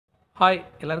Hi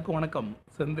எல்லாருக்கும் வணக்கம்.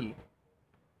 செந்தில்.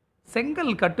 செங்கல்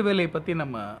கட்டு வேலையை பற்றி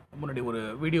நம்ம முன்னாடி ஒரு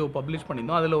வீடியோ பப்ளிஷ்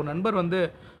பண்ணியிருந்தோம். அதில் ஒரு நண்பர் வந்து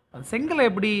செங்கலை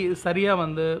எப்படி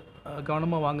சரியாக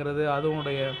கவனமாக வாங்குறது,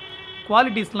 அதனுடைய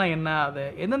குவாலிட்டிஸ்லாம் என்ன, அதை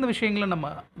எந்தெந்த விஷயங்களை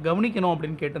நம்ம கவனிக்கணும்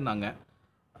அப்படின்னு கேட்டிருந்தாங்க.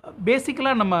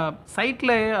 பேசிக்கலாக நம்ம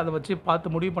சைட்டில் அதை வச்சு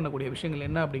பார்த்து முடிவு பண்ணக்கூடிய விஷயங்கள்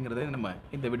என்ன அப்படிங்கிறத நம்ம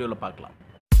இந்த வீடியோவில் பார்க்கலாம்.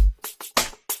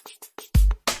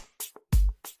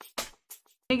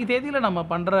 இன்றைக்கி தேதியில் நம்ம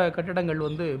பண்ணுற கட்டிடங்கள்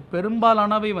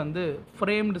பெரும்பாலானவை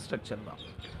ஃப்ரேம்டு ஸ்ட்ரக்சர் தான்.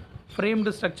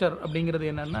 ஃப்ரேம்டு ஸ்ட்ரக்சர் அப்படிங்கிறது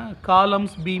என்னென்னா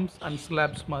காலம்ஸ், பீம்ஸ் அண்ட்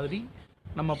ஸ்லாப்ஸ் மாதிரி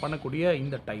நம்ம பண்ணக்கூடிய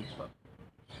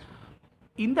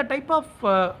இந்த டைப் ஆஃப்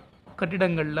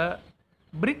கட்டிடங்களில்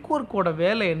பிரிக் ஒர்க்கோட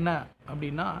வேலை என்ன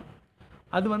அப்படின்னா,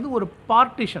 அது ஒரு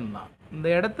பார்ட்டிஷன் தான். அந்த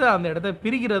இடத்த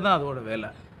பிரிக்கிறது தான் அதோட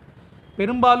வேலை.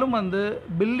 பெரும்பாலும்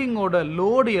பில்டிங்கோட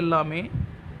லோடு எல்லாமே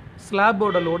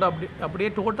ஸ்லாபோட லோடு அப்படியே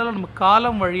டோட்டலாக நம்ம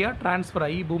காலம் வழியாக ட்ரான்ஸ்ஃபர்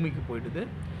ஆகி பூமிக்கு போயிடுது.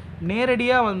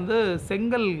 நேரடியாக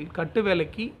செங்கல் கட்டு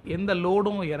வேலைக்கு எந்த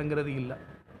லோடும் இறங்குறது இல்லை.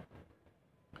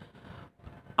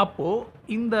 அப்போது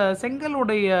இந்த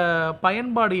செங்கலுடைய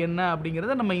பயன்பாடு என்ன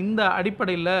அப்படிங்கிறத நம்ம இந்த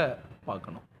அடிப்படையில்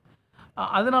பார்க்கணும்.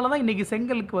 அதனால தான் இன்றைக்கி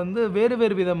செங்கலுக்கு வேறு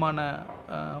வேறு விதமான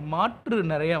மாற்று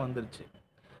நிறையா வந்துருச்சு.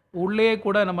 உள்ளே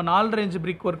கூட நம்ம 4 ரேஞ்ச்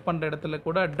பிரிக் ஒர்க் பண்ணுற இடத்துல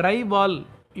கூட ட்ரை வால்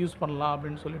யூஸ் பண்ணலாம்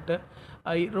அப்படின்னு சொல்லிட்டு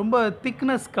ரொம்ப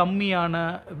திக்னஸ் கம்மியான,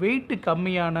 வெயிட்டு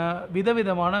கம்மியான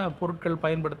விதவிதமான பொருட்கள்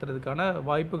பயன்படுத்துறதுக்கான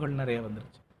வாய்ப்புகள் நிறைய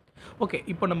வந்துருச்சு. ஓகே,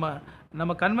 இப்போ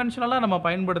நம்ம கன்வென்ஷனலாக நம்ம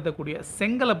பயன்படுத்தக்கூடிய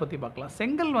செங்கலை பற்றி பார்க்கலாம்.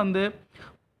 செங்கல்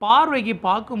பார்வைக்கு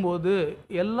பார்க்கும்போது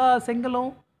எல்லா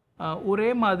செங்கலும் ஒரே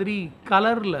மாதிரி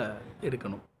கலரில்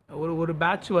இருக்கணும். ஒரு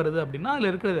பேட்ச் வருது அப்படின்னா அதில்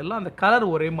இருக்கிறது எல்லாம் அந்த கலர்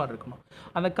ஒரே மாதிரி இருக்கணும்.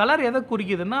 அந்த கலர் எதை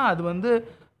குறிக்குதுன்னா, அது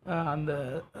அந்த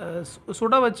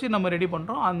சுட வச்சு நம்ம ரெடி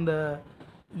பண்ணுறோம். அந்த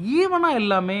ஈவனாக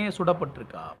எல்லாமே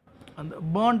சுடப்பட்டிருக்கா, அந்த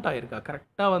பேர்ன்ட் ஆகிருக்கா,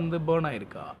 கரெக்டாக பேர்ன்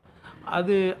ஆகிருக்கா,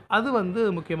 அது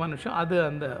முக்கியமான விஷயம். அது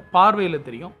அந்த பார்வையில்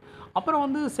தெரியும்.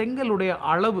 அப்புறம் செங்கலுடைய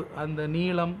அளவு, அந்த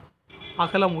நீளம்,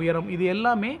 அகலம், உயரம், இது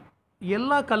எல்லாமே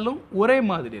எல்லா கல்லும் ஒரே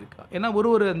மாதிரி இருக்கா. ஏன்னா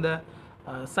ஒரு அந்த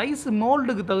சைஸ்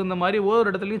மோல்டுக்கு தகுந்த மாதிரி ஒவ்வொரு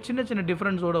இடத்துலையும் சின்ன சின்ன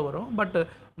டிஃப்ரென்ஸோடு வரும். பட்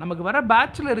நமக்கு வர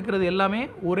பேட்சில் இருக்கிறது எல்லாமே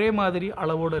ஒரே மாதிரி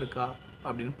அளவோடு இருக்கா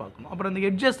அப்படின்னு பார்க்கணும். அப்புறம் இந்த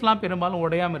எட்ஜஸ்லாம் பெரும்பாலும்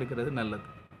உடையாமல் இருக்கிறது நல்லது.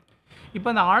 இப்போ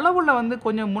அந்த அளவில்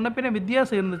கொஞ்சம் முன்னப்பின்ன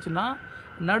வித்தியாசம் இருந்துச்சுன்னா,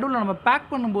 நடுவில் நம்ம பேக்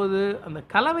பண்ணும்போது அந்த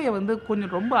கலவையை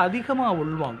கொஞ்சம் ரொம்ப அதிகமாக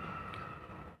உள்வாங்க.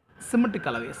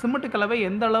 சிமெண்ட்டு கலவை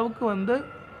எந்த அளவுக்கு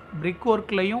பிரிக்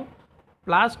ஒர்க்லையும்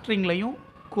பிளாஸ்டரிங்லையும்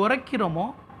குறைக்கிறோமோ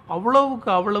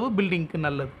அவ்வளவு பில்டிங்க்கு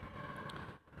நல்லது.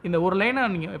 இந்த ஒரு லைனை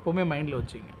நீங்கள் எப்போவுமே மைண்டில்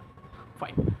வச்சுங்க.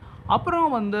 ஃபைன்.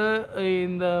 அப்புறம்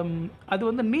இந்த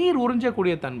அது நீர்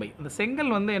உறிஞ்சக்கூடிய தன்மை. இந்த செங்கல்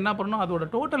என்ன பண்ணணும், அதோட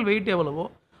டோட்டல் வெயிட் எவ்வளவோ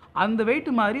அந்த வெயிட்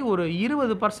மாதிரி ஒரு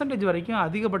 20% வரைக்கும்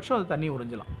அதிகபட்சம் அது தண்ணி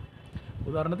உறிஞ்சலாம்.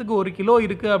 உதாரணத்துக்கு 1 கிலோ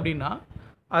இருக்குது அப்படின்னா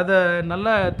அதை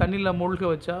நல்லா தண்ணியில் மூழ்க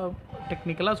வச்சா,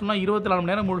 டெக்னிக்கலாக சொன்னால் 24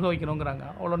 மணி நேரம் மூழ்க வைக்கணுங்கிறாங்க.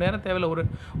 அவ்வளோ நேரம் தேவையில்லை. ஒரு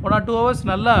 1 or 2 hours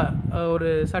நல்லா ஒரு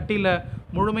சட்டியில்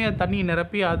முழுமையாக தண்ணி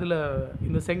நிரப்பி அதில்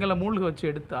இந்த செங்கலை மூழ்க வச்சு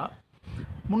எடுத்தால்,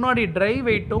 முன்னாடி ட்ரை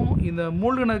வெயிட்டும் இந்த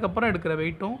மூழ்கினதுக்கப்புறம் எடுக்கிற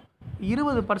வெயிட்டும்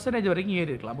 20% வரைக்கும்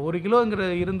ஏறி இருக்கலாம். இப்போ 1 கிலோங்கிற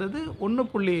இருந்தது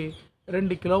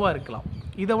 1.2 கிலோவாக இருக்கலாம்.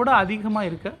 இதை விட அதிகமாக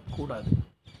இருக்கக்கூடாது.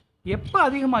 எப்போ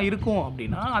அதிகமாக இருக்கும்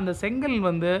அப்படின்னா, அந்த செங்கல்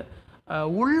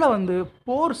உள்ளே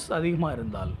போர்ஸ் அதிகமாக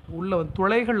இருந்தால், உள்ளே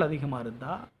துளைகள் அதிகமாக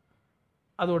இருந்தால்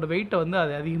அதோட வெயிட்டை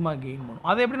அது அதிகமாக கெயின் பண்ணும்.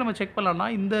 அதை எப்படி நம்ம செக் பண்ணலாம்னா,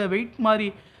 இந்த வெயிட் மாதிரி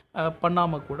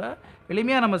பண்ணாமல் கூட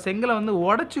எளிமையாக நம்ம செங்கலை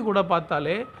உடச்சி கூட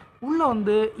பார்த்தாலே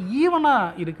உள்ளே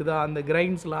ஈவனாக இருக்குதா, அந்த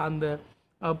கிரைன்ஸ்லாம், அந்த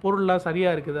பொருள்லாம்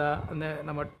சரியாக இருக்குதா, அந்த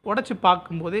நம்ம உடச்சி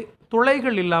பார்க்கும்போதே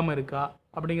துளைகள் இல்லாமல் இருக்கா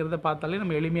அப்படிங்கிறத பார்த்தாலே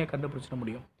நம்ம எளிமையாக கண்டுபிடிச்சிட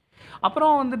முடியும்.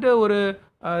 அப்புறம் ஒரு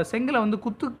செங்கலை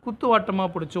குத்து வாட்டமாக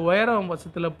பிடிச்சி உயரம்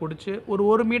வசத்தில் பிடிச்சி ஒரு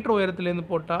 1 மீட்டர் உயரத்துலேருந்து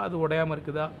போட்டால் அது உடையாமல்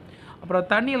இருக்குதா. அப்புறம்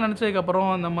தண்ணியில் நினச்சதுக்கப்புறம்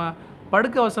நம்ம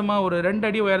படுக்க வசமாக ஒரு 2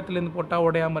 அடி உயரத்துலேருந்து போட்டால்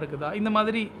உடையாமல் இருக்குதா. இந்த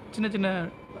மாதிரி சின்ன சின்ன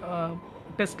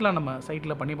டெஸ்ட்லாம் நம்ம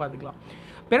சைட்டில் பண்ணி பார்த்துக்கலாம்.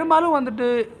 பெரும்பாலும்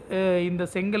இந்த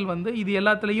செங்கல் இது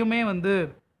எல்லாத்துலேயுமே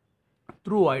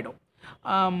த்ரூ ஆகிடும்.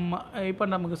 இப்போ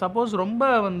நமக்கு சப்போஸ் ரொம்ப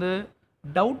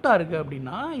டவுட்டாக இருக்குது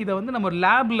அப்படின்னா, இதை நம்ம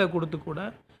லேபில் கொடுத்து கூட,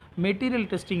 மெட்டீரியல்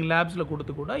டெஸ்டிங் லேப்ஸில்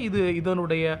கொடுத்து கூட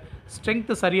இதனுடைய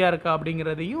ஸ்ட்ரென்த்து சரியாக இருக்கா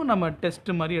அப்படிங்கிறதையும் நம்ம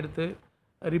டெஸ்ட்டு மாதிரி எடுத்து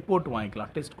ரிப்போர்ட்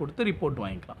வாங்கிக்கலாம். டெஸ்ட் கொடுத்து ரிப்போர்ட்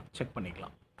வாங்கிக்கலாம், செக்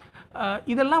பண்ணிக்கலாம்.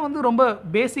 இதெல்லாம் ரொம்ப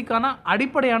பேசிக்கான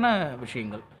அடிப்படையான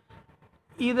விஷயங்கள்.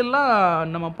 இதெல்லாம்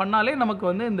நம்ம பண்ணாலே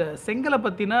நமக்கு இந்த செங்கலை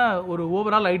பற்றின ஒரு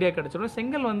ஓவரால் ஐடியா கிடச்சிடும்.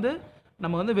 செங்கல்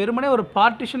நம்ம வெறுமனே ஒரு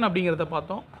பார்ட்டிஷன் அப்படிங்கிறத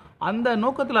பார்த்தோம். அந்த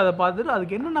நோக்கத்தில் அதை பார்த்துட்டு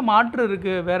அதுக்கு என்னென்ன மாற்று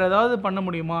இருக்குது, வேறு ஏதாவது பண்ண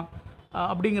முடியுமா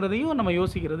அப்படிங்கிறதையும் நம்ம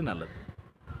யோசிக்கிறது நல்லது.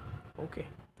 Okay,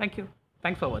 thank you.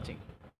 தேங்க்ஸ் ஃபார் வாட்சிங்.